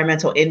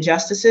environmental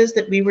injustices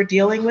that we were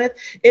dealing with,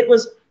 it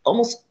was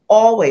almost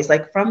always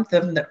like from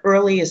the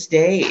earliest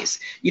days,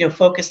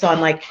 focused on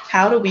like,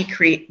 how do we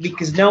create,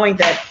 because knowing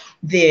that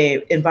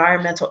the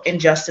environmental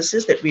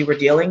injustices that we were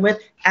dealing with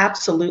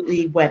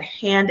absolutely went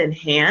hand in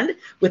hand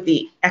with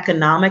the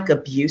economic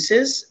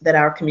abuses that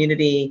our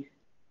community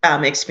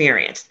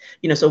experienced.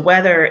 So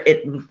whether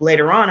it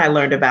later on, I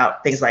learned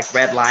about things like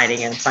redlining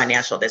and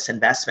financial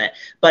disinvestment,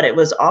 but it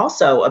was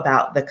also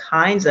about the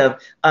kinds of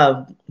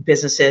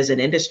businesses and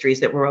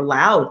industries that were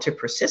allowed to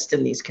persist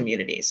in these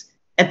communities.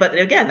 But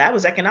again, that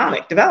was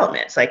economic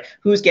development. It's like,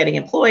 who's getting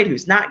employed,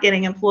 who's not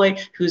getting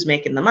employed, who's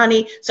making the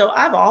money. So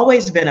I've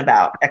always been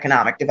about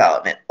economic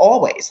development,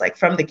 always, like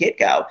from the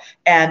get-go,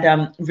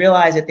 and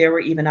realized that there were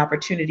even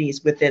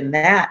opportunities within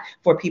that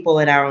for people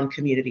in our own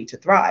community to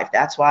thrive.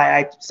 That's why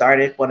I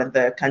started one of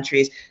the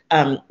country's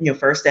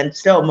first and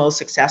still most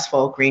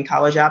successful green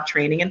collar job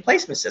training and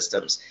placement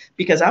systems,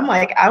 because I'm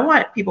like, I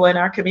want people in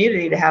our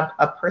community to have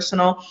a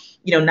personal,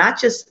 not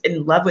just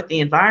in love with the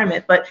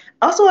environment, but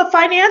also a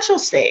financial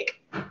stake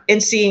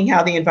in seeing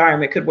how the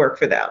environment could work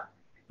for them.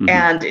 Mm-hmm.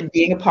 And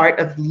being a part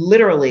of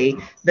literally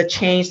the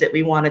change that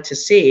we wanted to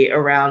see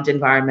around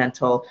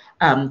environmental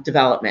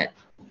development.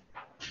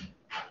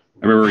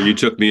 I remember you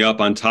took me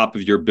up on top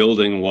of your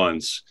building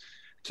once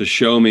to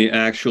show me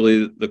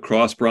actually the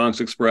Cross Bronx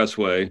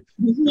Expressway.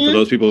 Mm-hmm. And for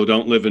those people who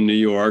don't live in New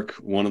York,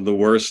 one of the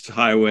worst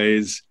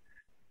highways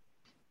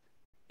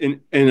in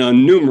a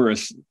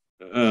numerous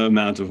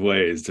amount of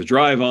ways to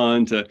drive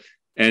on,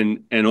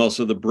 and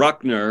also the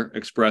Bruckner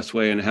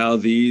Expressway, and how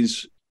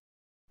these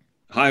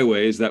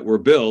highways that were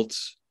built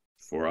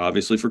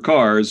obviously for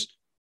cars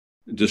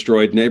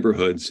destroyed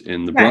neighborhoods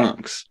in the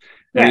Bronx.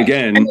 Right. And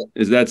again,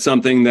 is that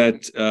something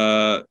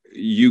that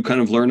you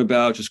kind of learn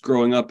about just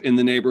growing up in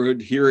the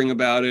neighborhood, hearing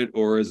about it,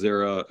 or is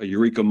there a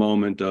eureka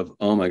moment of,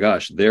 oh my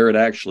gosh, there it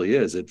actually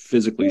is? It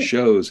physically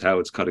shows how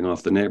it's cutting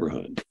off the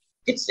neighborhood.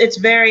 It's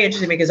very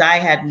interesting because I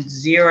had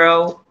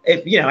zero,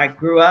 I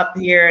grew up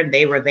here and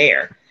they were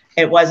there.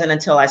 It wasn't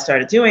until I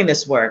started doing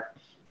this work,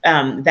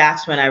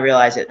 that's when I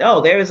realized that,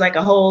 there was like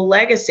a whole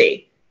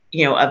legacy,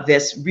 of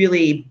this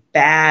really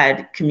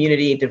bad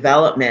community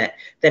development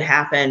that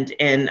happened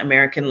in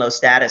American low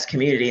status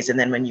communities. And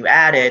then when you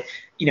added,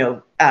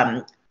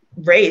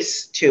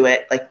 race to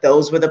it, like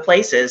those were the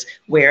places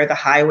where the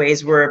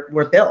highways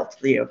were built,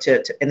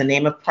 to in the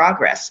name of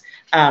progress.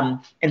 And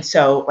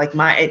so like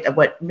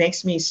what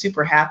makes me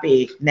super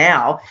happy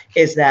now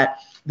is that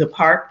the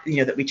park,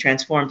 that we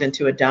transformed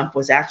into a dump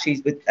was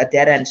actually with a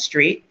dead end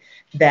street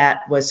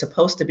that was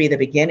supposed to be the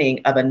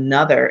beginning of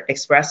another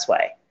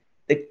expressway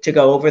to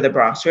go over the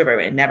Bronx River.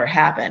 It never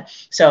happened.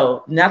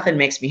 So nothing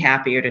makes me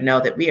happier to know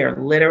that we are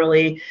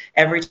literally,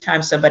 every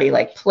time somebody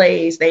like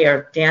plays, they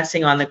are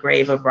dancing on the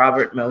grave of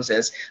Robert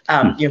Moses,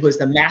 who was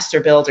the master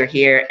builder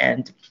here.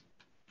 And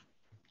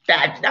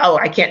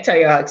I can't tell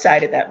you how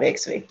excited that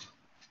makes me.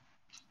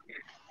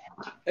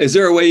 Is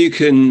there a way you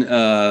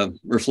can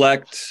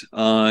reflect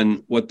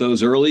on what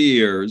those early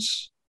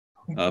years,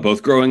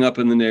 both growing up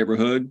in the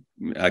neighborhood,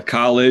 at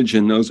college,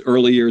 and those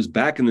early years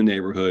back in the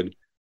neighborhood,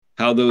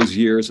 how those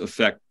years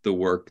affect the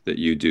work that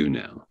you do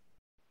now?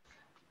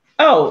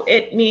 Oh,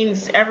 it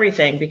means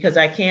everything, because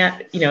I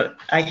can't,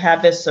 I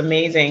have this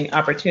amazing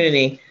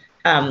opportunity,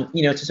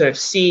 to sort of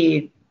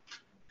see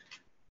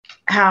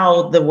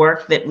how the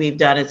work that we've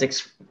done is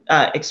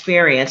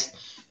experienced.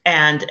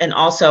 And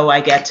also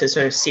I get to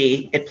sort of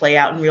see it play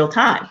out in real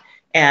time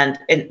and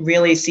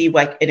really see,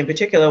 like, and in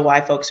particular, why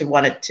folks who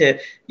wanted to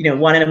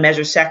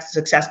measure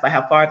success by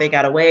how far they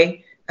get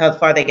away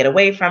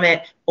from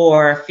it,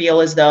 or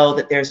feel as though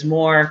that there's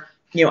more,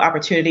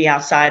 opportunity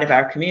outside of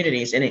our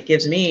communities. And it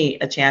gives me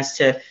a chance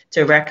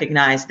to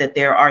recognize that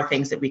there are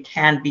things that we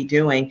can be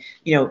doing,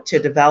 to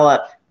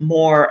develop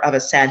more of a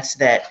sense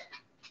that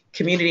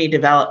community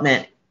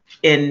development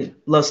in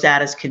low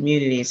status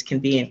communities can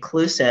be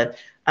inclusive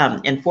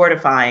and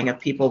fortifying of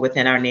people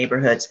within our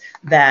neighborhoods,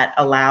 that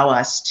allow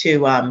us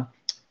to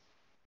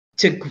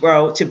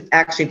grow, to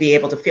actually be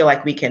able to feel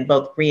like we can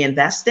both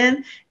reinvest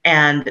in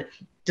and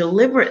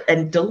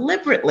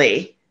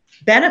deliberately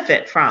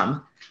benefit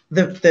from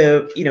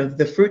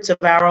the fruits of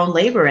our own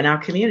labor in our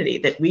community,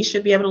 that we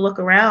should be able to look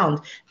around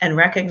and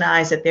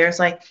recognize that there's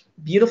like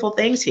beautiful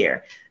things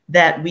here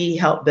that we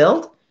help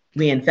build,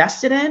 we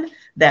invested in,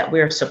 that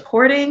we're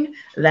supporting,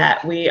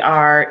 that we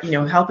are,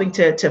 helping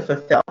to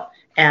fulfill.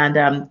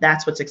 And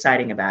that's what's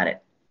exciting about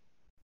it.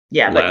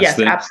 Yeah, but yes,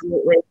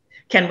 absolutely.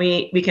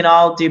 We can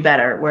all do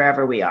better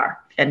wherever we are.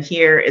 And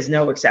here is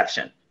no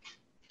exception.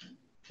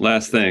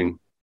 Last thing,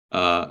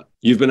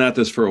 you've been at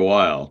this for a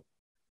while.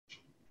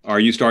 Are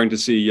you starting to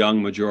see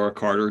young Majora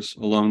Carters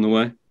along the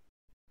way?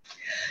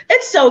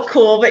 It's so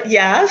cool, but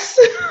yes.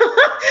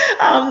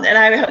 And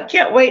I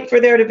can't wait for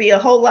there to be a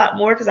whole lot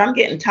more, because I'm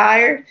getting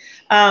tired.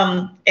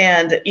 And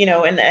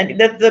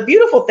the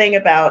beautiful thing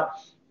about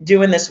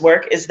doing this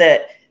work is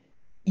that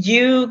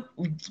because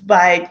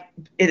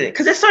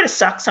it sort of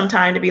sucks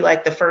sometimes to be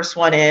like the first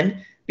one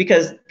in,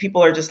 because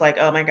people are just like,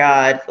 oh my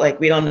God, like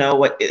we don't know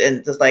what,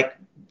 and just like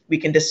we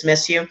can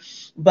dismiss you.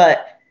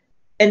 But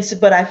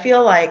I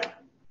feel like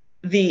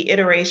the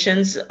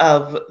iterations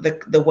of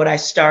the what I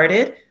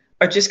started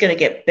are just going to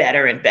get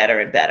better and better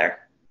and better,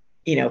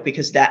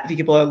 because that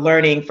people are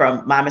learning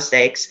from my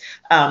mistakes,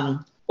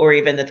 or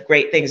even the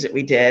great things that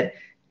we did.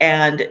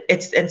 And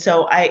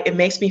it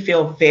makes me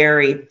feel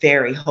very,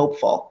 very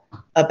hopeful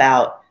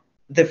about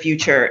the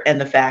future, and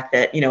the fact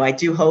that, I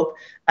do hope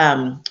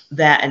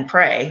that, and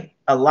pray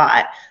a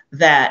lot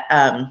that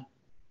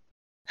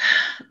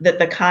that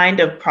the kind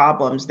of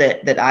problems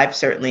that I've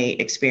certainly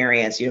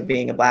experienced,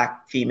 being a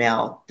Black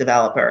female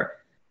developer,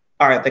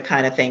 are the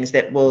kind of things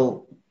that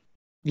will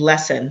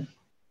lessen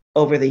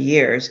over the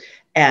years,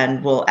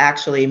 and will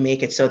actually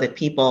make it so that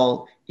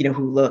people,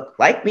 who look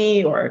like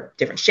me or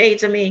different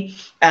shades of me,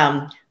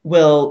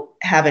 will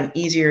have an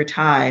easier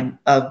time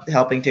of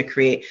helping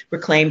to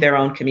reclaim their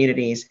own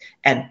communities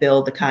and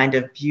build the kind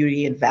of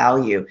beauty and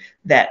value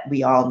that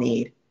we all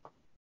need.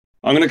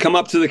 I'm going to come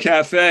up to the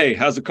cafe.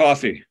 How's the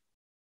coffee?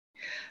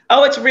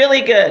 Oh, it's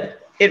really good.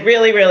 It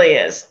really, really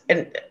is.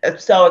 And I'm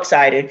so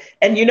excited.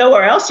 And you know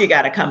where else you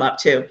got to come up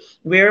to?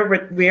 We're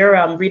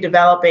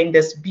redeveloping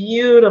this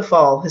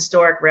beautiful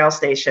historic rail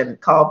station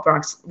called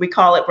Bronx. We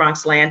call it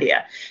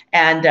Bronxlandia.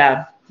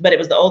 And but it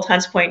was the old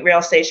Hunts Point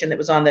rail station that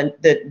was on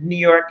the New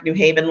York, New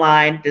Haven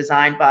line,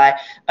 designed by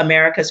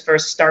America's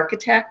first star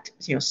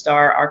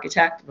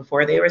architect.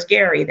 Before there was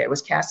Gary, there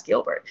was Cass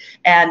Gilbert.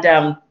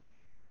 And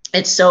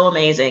it's so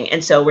amazing.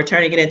 And so we're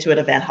turning it into an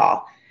event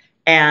hall.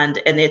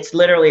 And it's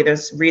literally,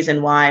 there's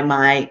reason why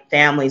my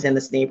family's in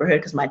this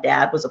neighborhood, because my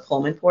dad was a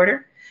Pullman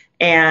porter,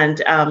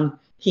 and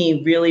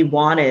he really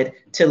wanted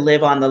to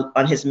live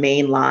on his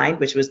main line,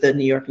 which was the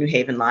New York, New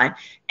Haven line.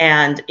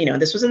 And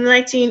this was in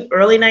the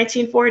early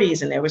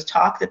 1940s, and there was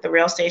talk that the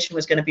rail station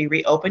was going to be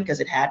reopened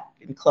because it had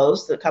been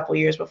closed a couple of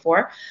years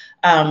before.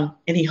 And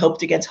he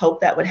hoped against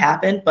hope that would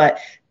happen, but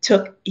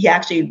he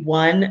actually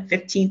won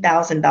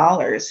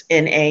 $15,000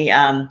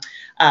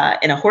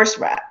 in a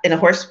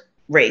horse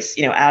race,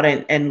 out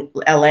in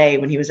LA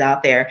when he was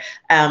out there,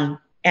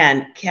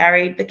 and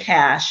carried the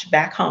cash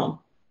back home,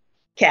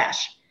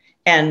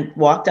 and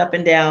walked up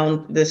and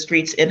down the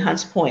streets in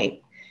Hunts Point,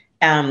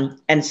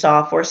 and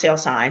saw a for sale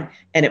sign.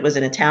 And it was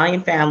an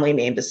Italian family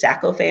named the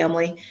Sacco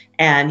family.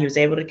 And he was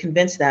able to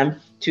convince them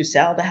to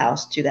sell the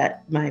house to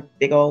my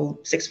big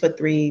old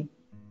 6'3"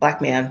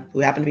 Black man who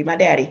happened to be my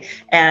daddy.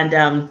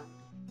 And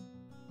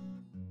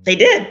they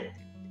did.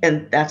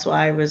 And that's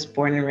why I was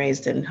born and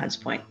raised in Hunts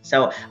Point.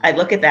 So I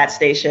look at that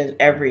station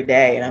every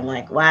day and I'm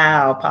like,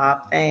 wow,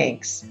 Pop,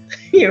 thanks.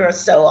 You are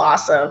so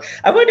awesome.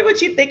 I wonder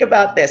what you think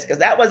about this, because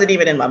that wasn't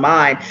even in my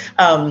mind.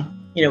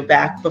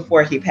 Back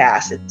before he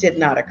passed, it did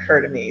not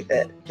occur to me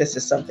that this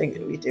is something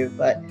that we do,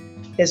 but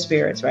his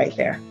spirit's right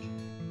there.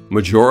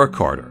 Majora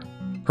Carter.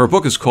 Her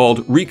book is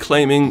called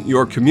Reclaiming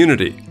Your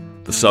Community.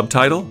 The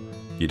subtitle,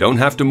 You Don't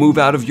Have to Move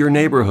Out of Your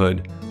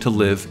Neighborhood to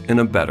Live in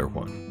a Better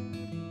One.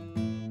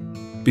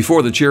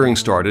 Before the Cheering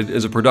Started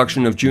is a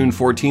production of June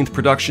 14th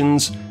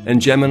Productions and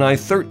Gemini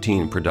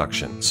 13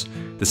 Productions.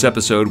 This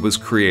episode was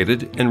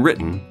created and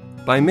written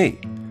by me.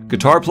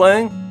 Guitar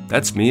playing?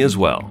 That's me as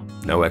well.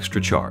 No extra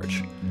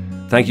charge.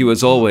 Thank you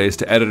as always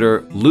to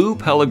editor Lou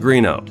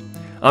Pellegrino.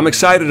 I'm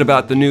excited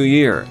about the new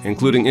year,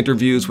 including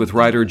interviews with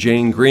writer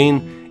Jane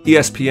Green,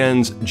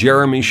 ESPN's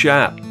Jeremy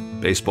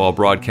Schaap, baseball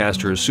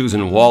broadcaster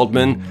Susan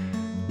Waldman,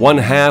 one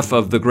half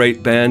of the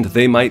great band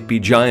They Might Be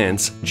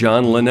Giants,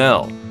 John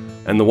Linnell,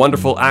 and the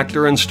wonderful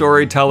actor and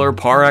storyteller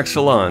par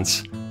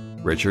excellence,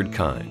 Richard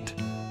Kind.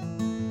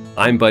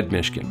 I'm Bud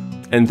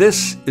Mishkin, and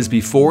this is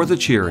Before the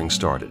Cheering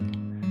Started.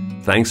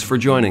 Thanks for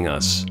joining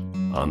us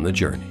on the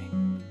journey.